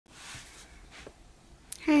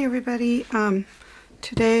Hey everybody,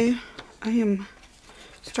 today I am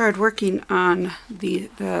started working on the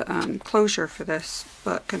closure for this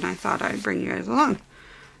book, and I thought I'd bring you guys along.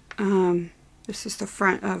 This is the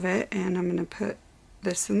front of it, and I'm going to put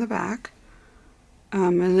this in the back,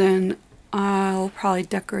 and then I'll probably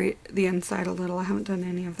decorate the inside a little. I haven't done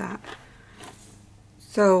any of that.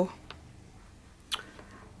 So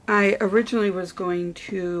I originally was going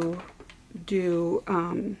to do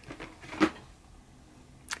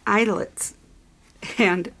eyelets,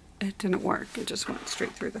 and it didn't work. It just went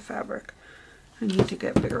straight through the fabric. I need to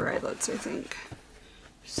get bigger eyelets, I think.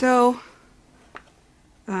 So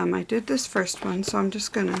I did this first one, so I'm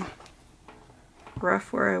just gonna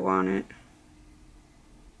rough where I want it.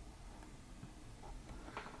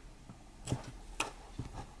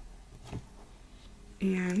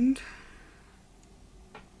 And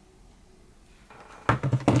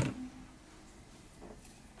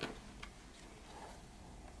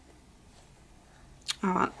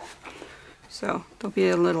so there'll be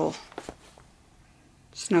a little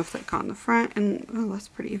snowflake on the front, and oh, that's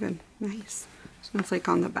pretty even. Nice. Snowflake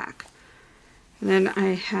on the back. And then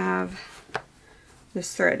I have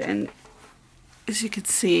this thread, and as you can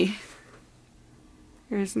see,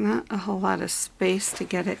 there's not a whole lot of space to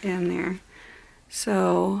get it in there.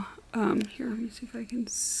 So here, let me see if I can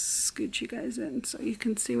scooch you guys in so you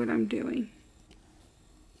can see what I'm doing.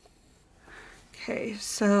 Okay,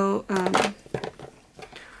 so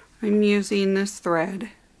I'm using this thread,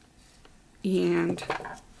 and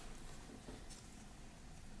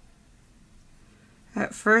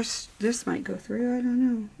at first this might go through, I don't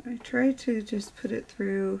know. I tried to just put it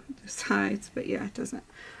through the sides, but yeah, it doesn't.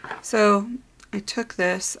 So I took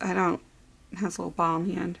this, it has a little ball in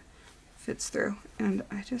the end, fits through, and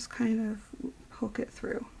I just kind of poke it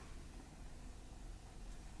through.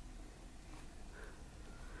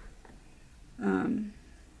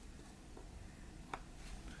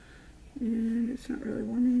 And it's not really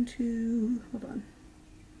wanting to, hold on.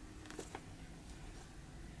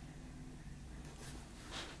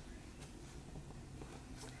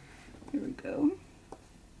 Here we go.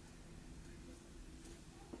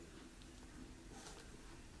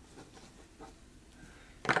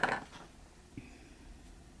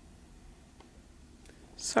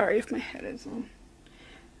 Sorry if my head is on.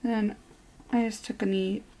 Then I just took a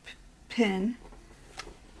neat pin,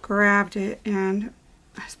 grabbed it, and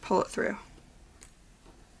I just pull it through.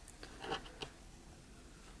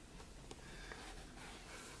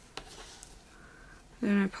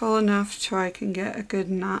 Then I pull enough so I can get a good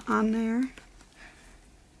knot on there.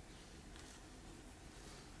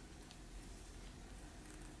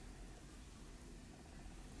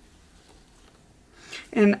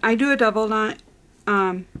 And I do a double knot.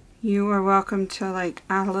 You are welcome to like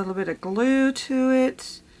add a little bit of glue to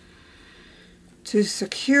it to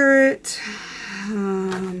secure it.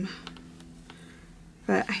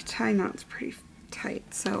 But I tie knots pretty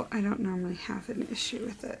tight, so I don't normally have an issue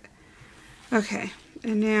with it. Okay,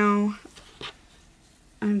 and now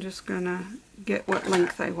I'm just gonna get what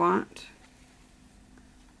length I want.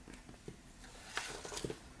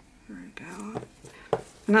 There we go.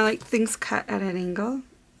 And I like things cut at an angle.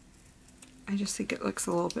 I just think it looks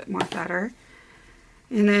a little bit more better.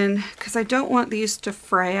 And then, because I don't want these to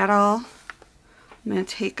fray at all, I'm going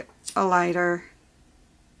to take a lighter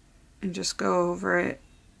and just go over it,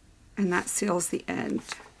 and that seals the end.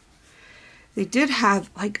 They did have,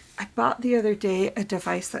 like, I bought the other day a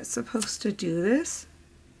device that's supposed to do this.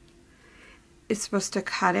 It's supposed to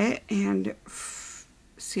cut it and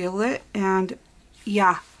seal it, and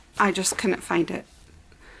yeah, I just couldn't find it.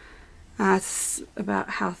 That's about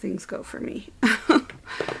how things go for me.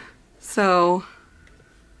 So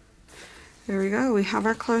there we go, we have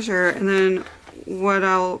our closure. And then what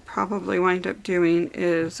I'll probably wind up doing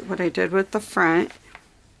is what I did with the front,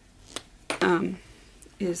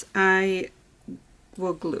 is I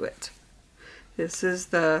will glue it. This is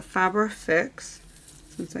the Fabric Fix.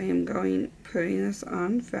 Since I am putting this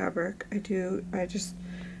on fabric, I just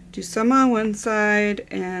do some on one side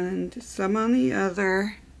and some on the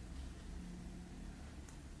other.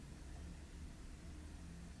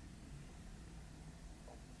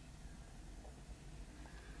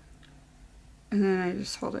 And then I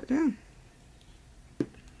just hold it down.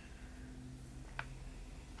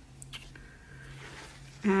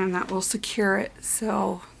 And that will secure it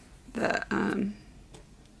so that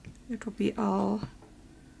it will be all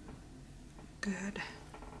good.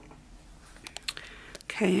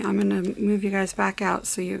 Okay, I'm going to move you guys back out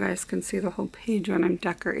so you guys can see the whole page when I'm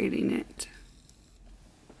decorating it.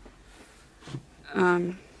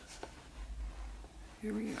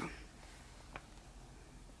 Here we go.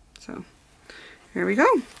 So There we go.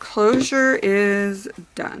 Closure is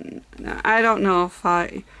done. Now, I don't know if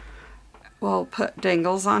I will put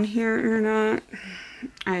dangles on here or not.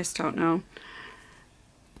 I just don't know.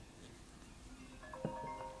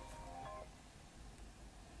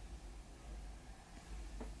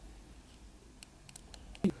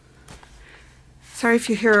 Sorry if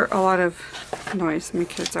you hear a lot of noise. My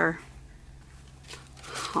kids are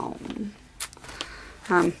home.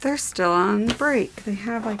 They're still on break. They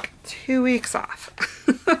have like 2 weeks off.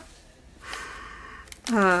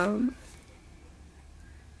 And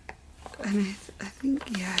I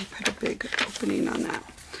think, yeah, I put a big opening on that.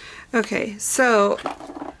 Okay, so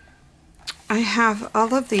I have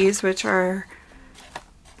all of these, which are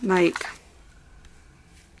like,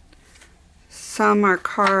 some are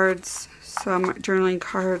cards, some are journaling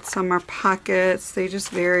cards, some are pockets. They just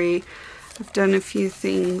vary. I've done a few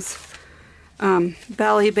things.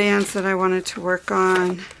 Belly bands that I wanted to work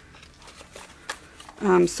on.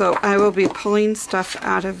 So I will be pulling stuff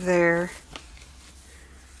out of there.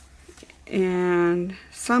 And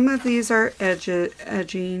some of these are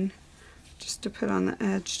edging, just to put on the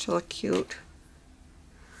edge to look cute.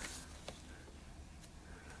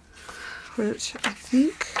 Which I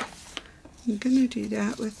think I'm going to do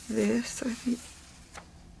that with this. I think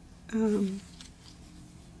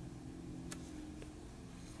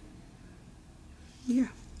yeah,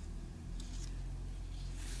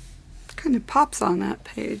 kind of pops on that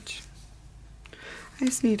page. I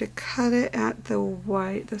just need to cut it at the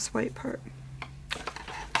white, this white part.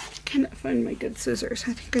 Cannot find my good scissors.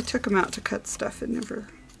 I think I took them out to cut stuff and never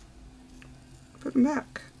put them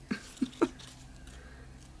back.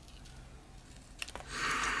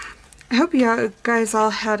 I hope you guys all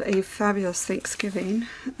had a fabulous Thanksgiving.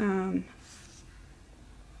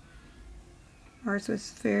 Ours was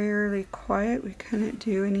fairly quiet. We couldn't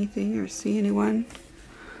do anything or see anyone.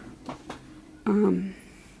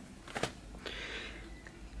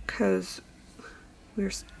 Because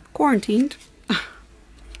we're quarantined.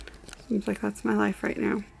 Seems like that's my life right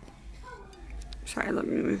now. Sorry, let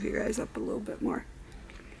me move you guys up a little bit more.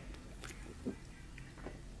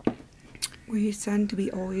 We tend to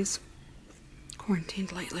be always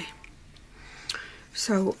quarantined lately.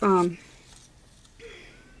 So, I'm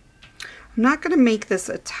not going to make this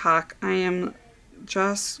a tuck. I am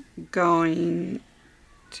just going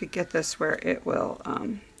to get this where it will,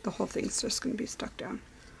 the whole thing's just going to be stuck down.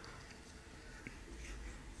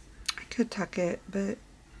 I could tuck it, but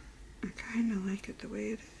I kind of like it the way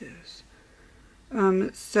it is.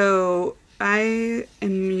 So I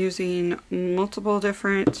am using multiple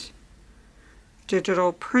different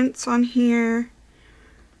digital prints on here.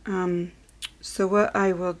 So what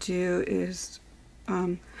I will do is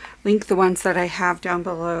link the ones that I have down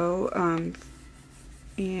below,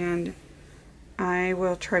 and I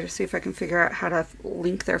will try to see if I can figure out how to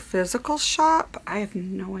link their physical shop. I have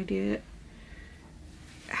no idea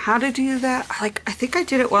how to do that. Like, I think I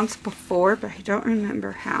did it once before, but I don't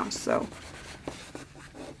remember how. So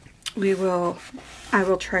I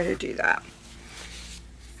will try to do that.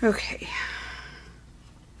 Okay.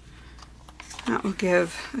 That will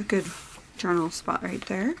give a good journal spot right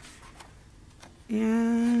there.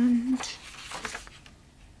 And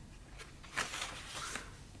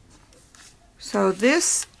so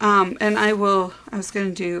this, and I was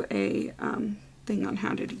going to do a thing on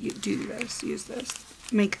how to do this, use this,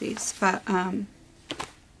 make these, but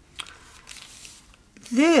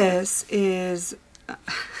this is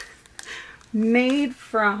made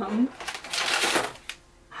from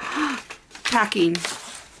packing.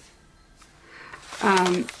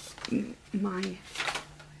 My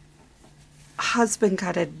husband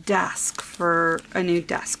got a new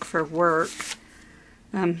desk for work.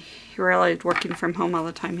 He realized working from home all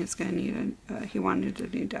the time he's going to need he wanted a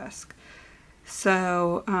new desk.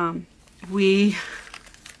 So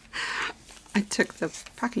I took the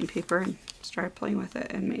packing paper and started playing with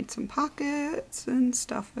it and made some pockets and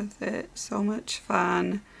stuff with it. So much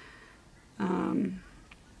fun.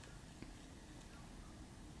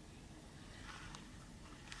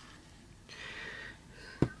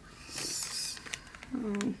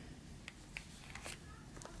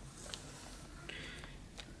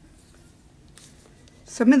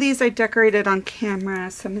 Some of these I decorated on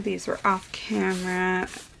camera, some of these were off camera.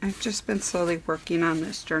 I've just been slowly working on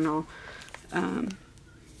this journal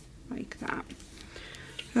like that.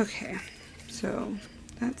 Okay, so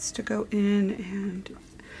that's to go in, and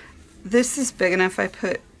this is big enough. I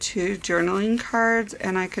put 2 journaling cards,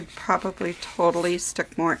 and I could probably totally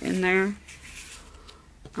stick more in there.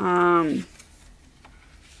 And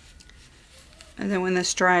then when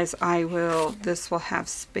this dries, this will have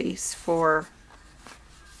space for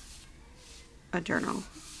a journal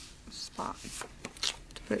spot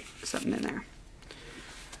to put something in there,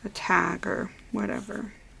 a tag or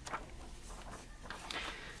whatever.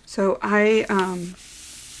 So I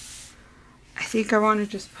think I want to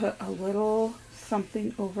just put a little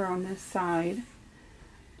something over on this side.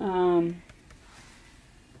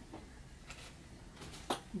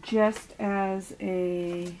 Just as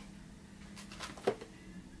a,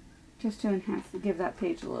 just to enhance, to give that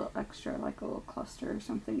page a little extra, like a little cluster or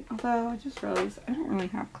something. Although I just realized I don't really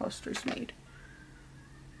have clusters made.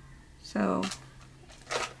 So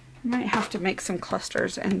I might have to make some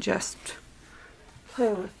clusters and just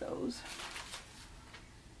play with those.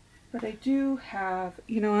 But I do have,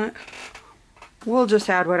 you know what? We'll just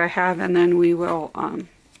add what I have, and then we will,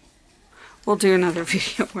 we'll do another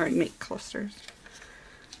video where I make clusters.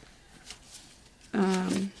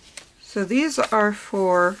 So these are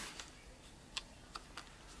for,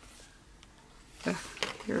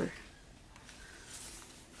 here.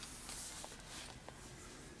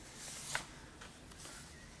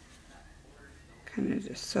 Kind of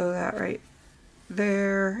just sew that right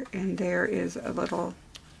there, and there is a little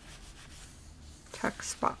tuck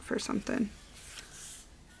spot for something.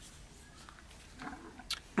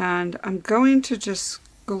 And I'm going to just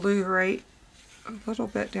glue right a little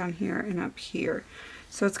bit down here and up here.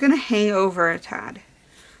 So it's going to hang over a tad,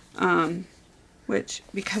 which,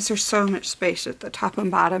 because there's so much space at the top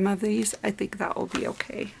and bottom of these, I think that will be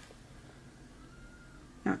okay.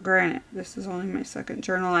 Now granted, this is only my second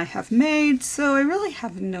journal I have made, so I really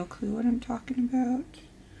have no clue what I'm talking about.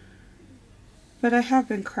 But I have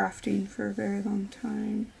been crafting for a very long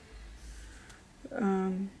time.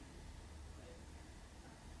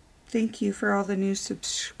 Thank you for all the new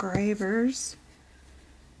subscribers.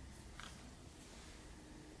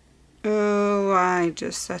 Oh, I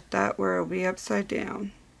just set that where it'll be upside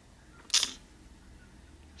down.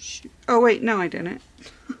 Shoot. Oh wait, no I didn't.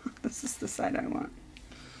 This is the side I want.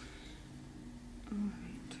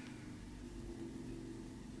 Alright.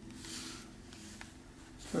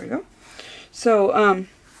 There we go. So,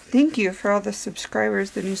 thank you for all the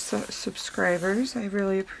subscribers, the new subscribers. I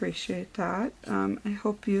really appreciate that. I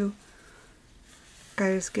hope you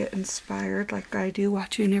guys get inspired like I do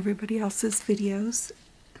watching everybody else's videos.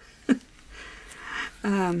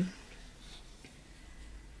 I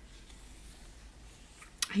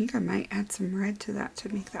think I might add some red to that to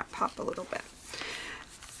make that pop a little bit.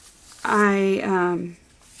 A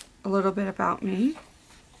little bit about me.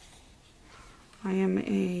 I am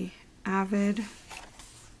a avid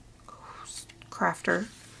crafter.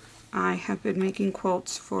 I have been making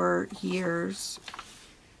quilts for years.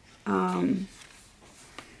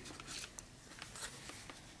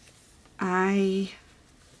 I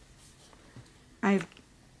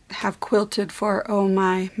have quilted for, oh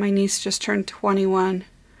my niece just turned 21.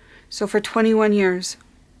 So for 21 years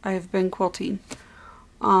I've been quilting.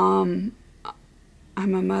 I'm a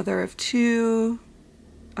mother of two.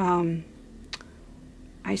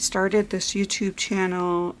 I started this YouTube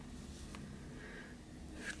channel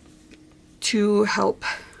to help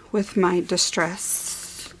with my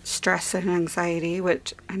stress and anxiety,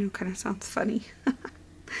 which I know kind of sounds funny,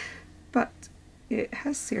 but it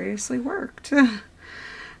has seriously worked.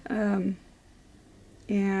 And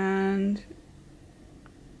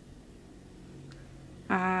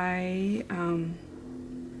I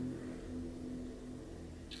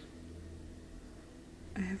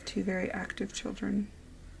have two very active children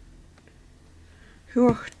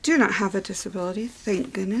who do not have a disability,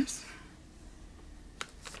 thank goodness.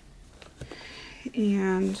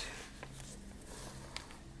 And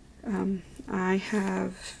I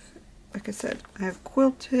have, like I said, I have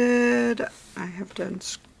quilted, I have done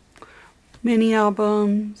mini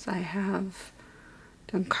albums, I have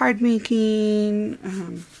done card making,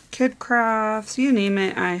 kid crafts, you name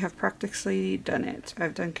it, I have practically done it.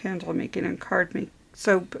 I've done candle making and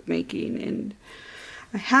soap making, and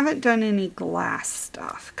I haven't done any glass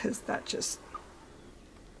stuff because that's just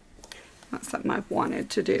not something I've wanted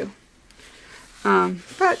to do.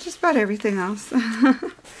 But just about everything else.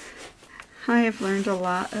 I have learned a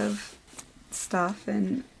lot of stuff,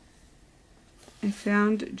 and I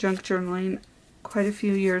found junk journaling quite a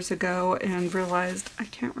few years ago and realized I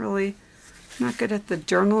can't really, I'm not good at the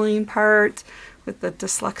journaling part. With the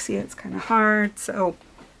dyslexia, it's kind of hard, so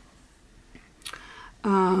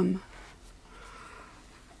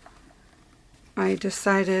I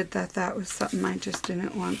decided that that was something I just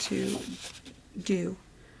didn't want to do.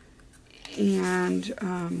 And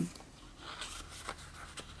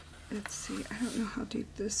let's see, I don't know how deep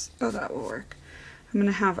this, oh, that will work. I'm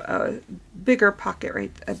going to have a bigger pocket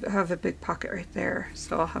right, I have a big pocket right there,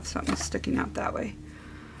 so I'll have something sticking out that way.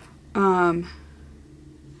 And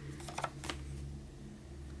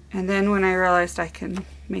then when I realized I can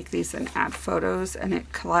make these and add photos and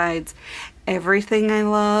it collides everything I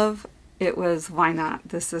love, it was, why not?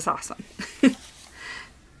 This is awesome.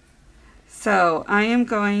 So I am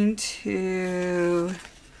going to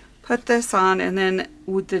put this on, and then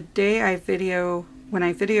with the day when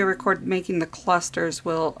I video record making the clusters,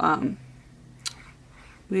 we will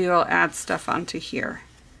add stuff onto here.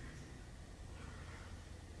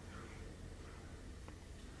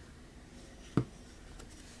 There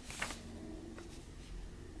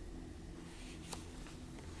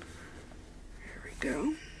we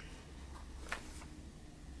go.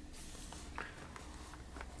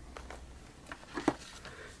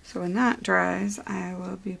 So when that dries, I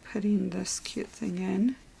will be putting this cute thing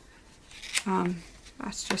in.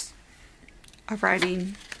 That's just a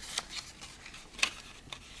writing.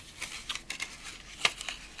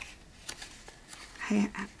 I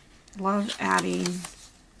love adding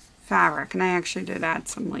fabric, and I actually did add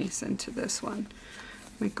some lace into this one.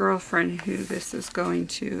 My girlfriend, who this is going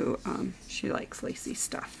to, she likes lacy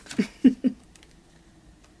stuff.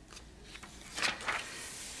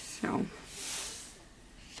 So.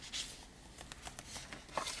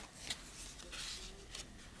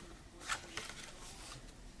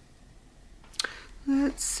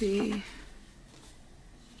 Let's see.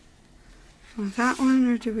 Want that one,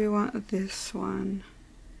 or do we want this one?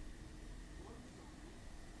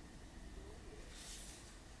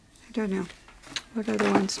 I don't know. What other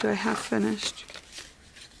ones do I have finished?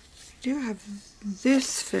 I do have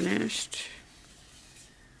this finished.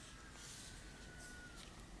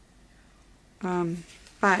 But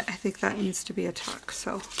I think that needs to be a tuck,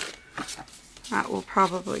 so that will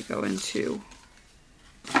probably go into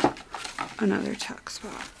another tuck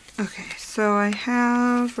spot. Okay, so I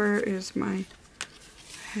have, where is my,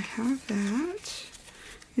 I have that.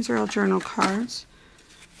 These are all journal cards.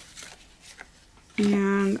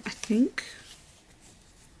 And I think,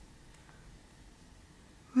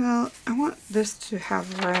 well, I want this to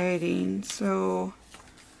have writing, so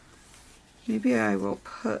maybe I will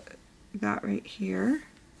put that right here.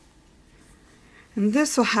 And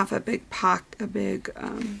this will have a big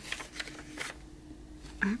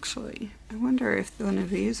actually, I wonder if one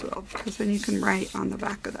of these will, because then you can write on the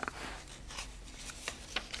back of that.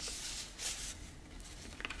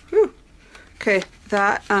 Whew. Okay,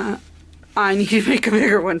 that, I need to make a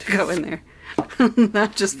bigger one to go in there.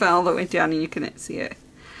 That just fell all the way down and you couldn't see it.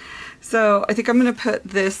 So I think I'm going to put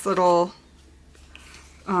this little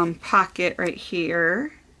pocket right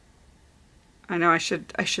here. I know I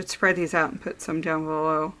should spread these out and put some down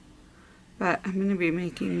below. But I'm going to be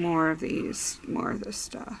making more of this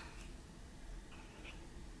stuff.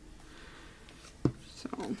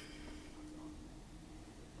 So.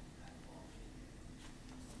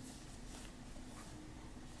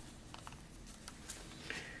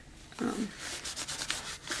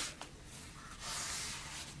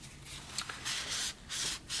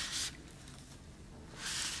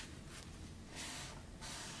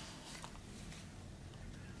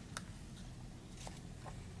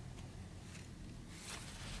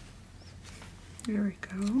 There we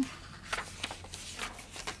go.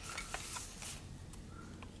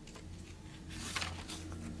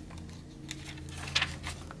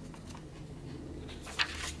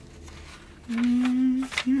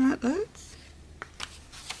 You know what,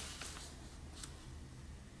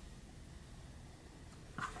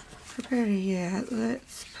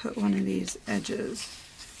 let's put one of these edges.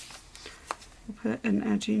 We'll put an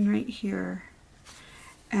edging right here,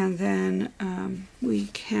 and then we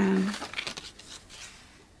can,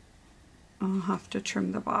 I'll have to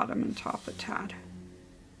trim the bottom and top a tad.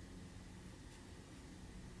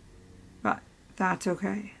 But that's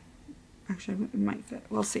okay. Actually, it might fit.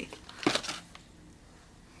 We'll see.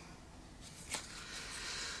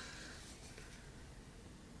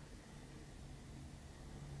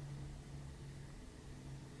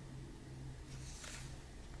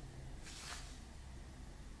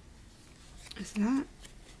 Is that?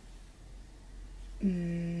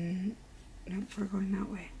 Nope, we're going that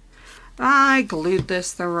way. I glued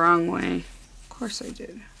this the wrong way. Of course I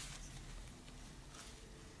did.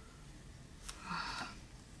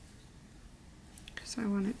 Because I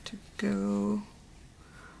want it to go,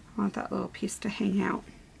 I want that little piece to hang out.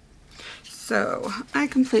 So I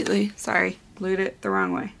completely, sorry, glued it the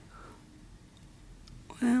wrong way.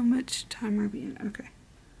 How much time are we in? Okay.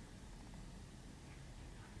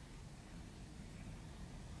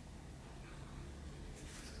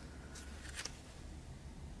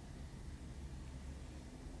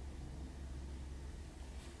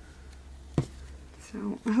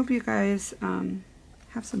 So I hope you guys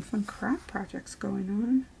have some fun craft projects going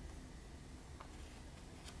on.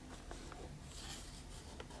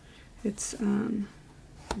 It's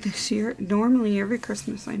this year, normally every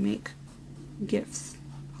Christmas I make gifts,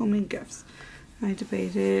 homemade gifts. I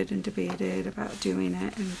debated and debated about doing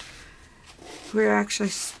it, and we're actually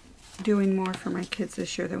doing more for my kids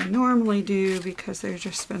this year than we normally do because they've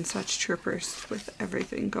just been such troopers with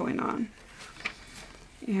everything going on.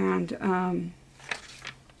 And oh,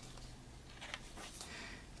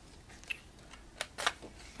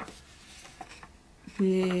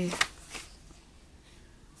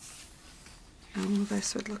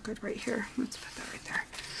 this would look good right here. Let's put that right there.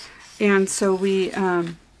 And so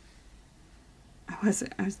I was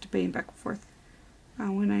debating back and forth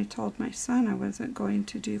when I told my son I wasn't going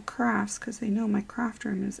to do crafts because they know my craft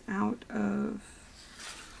room is out of,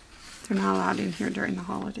 they're not allowed in here during the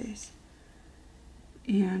holidays.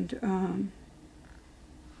 And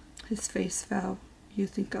his face fell. You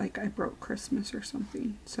think like I broke Christmas or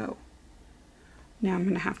something. So now I'm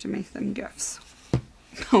going to have to make them gifts.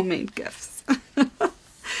 Homemade gifts.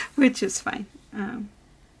 Which is fine. I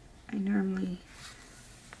normally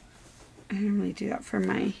do that for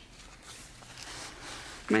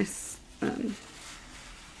for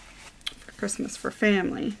Christmas for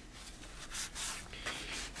family.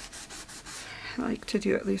 I like to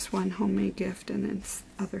do at least one homemade gift and then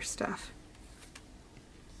other stuff.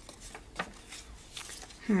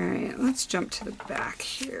 Alright, let's jump to the back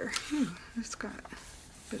here. Ooh, it's got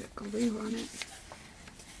a bit of glue on it.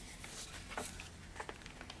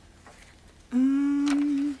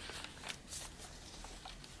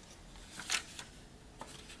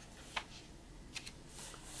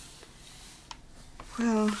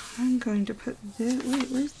 Well, I'm going to put this, wait,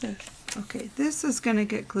 where's this? Okay, this is going to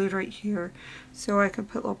get glued right here so I can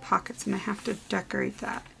put little pockets, and I have to decorate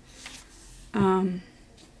that. I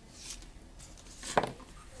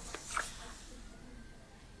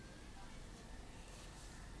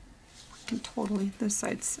can totally, this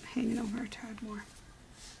side's hanging over a tad more.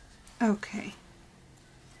 Okay,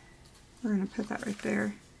 we're going to put that right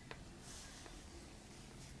there.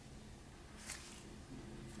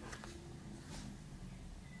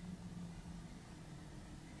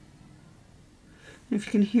 If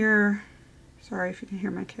you can hear, sorry if you can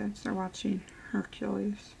hear my kids, they're watching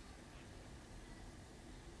Hercules.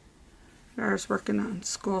 Vera's working on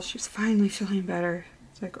school. She's finally feeling better.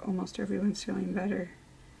 It's like almost everyone's feeling better.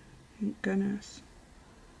 Thank goodness.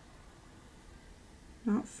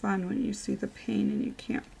 Not fun when you see the pain and you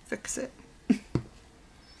can't fix it.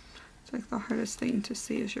 It's like the hardest thing to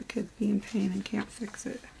see is your kid be in pain and can't fix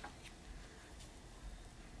it.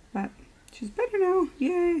 But she's better now.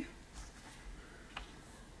 Yay.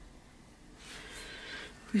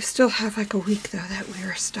 We still have like a week though that we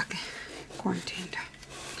are stuck quarantined.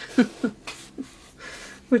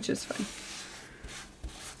 Which is fine.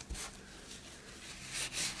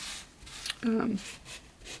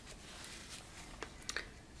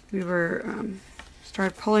 We were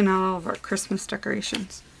started pulling out all of our Christmas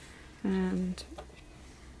decorations and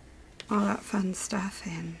all that fun stuff,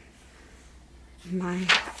 and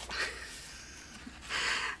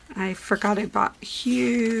I forgot I bought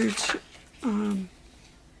huge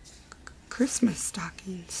Christmas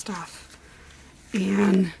stocking stuff,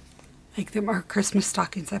 and like there are Christmas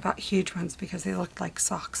stockings, I bought huge ones because they looked like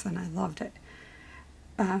socks and I loved it.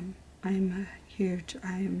 I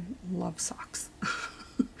love socks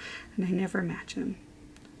and I never match them.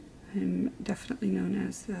 I'm definitely known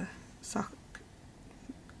as the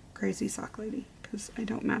crazy sock lady because I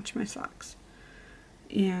don't match my socks.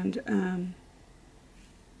 And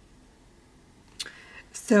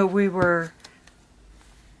so we were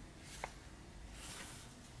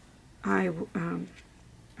I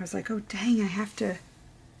was like, oh dang, I have to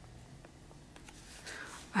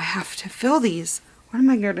fill these. What am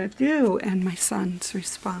I gonna do? And my son's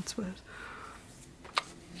response was,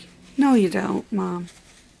 no you don't, Mom.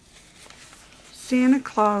 Santa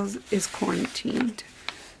Claus is quarantined,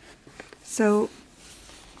 so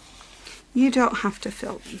you don't have to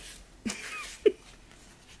fill them.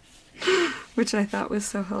 Which I thought was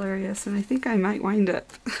so hilarious, and I think I might wind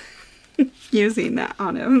up using that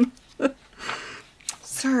on him.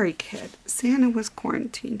 Sorry, kid. Santa was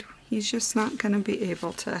quarantined. He's just not going to be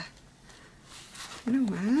able to... You know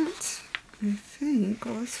what? I think...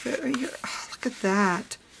 Well, let's fit right here. Oh, look at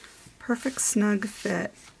that. Perfect snug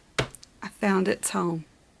fit. I found its home.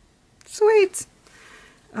 Sweet.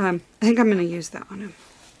 I think I'm going to use that on him.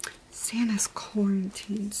 Santa's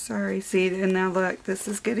quarantined. Sorry. See, and now look, this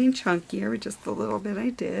is getting chunkier with just the little bit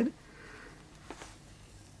I did.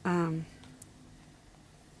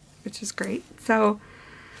 Which is great. So,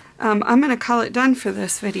 I'm going to call it done for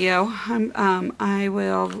this video. I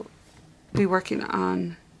will be working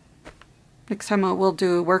on, next time we'll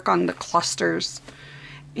do work on the clusters,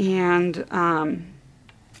 and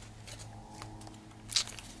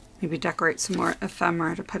maybe decorate some more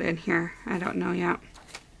ephemera to put in here. I don't know yet.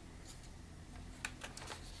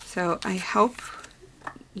 So I hope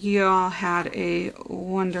you all had a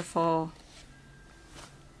wonderful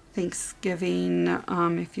Thanksgiving.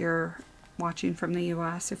 If you're watching from the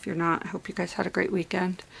US, if you're not, I hope you guys had a great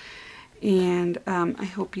weekend. And I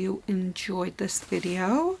hope you enjoyed this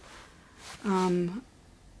video. And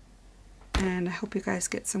I hope you guys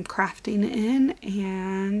get some crafting in,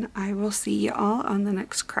 and I will see you all on the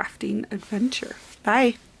next crafting adventure.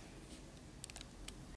 Bye!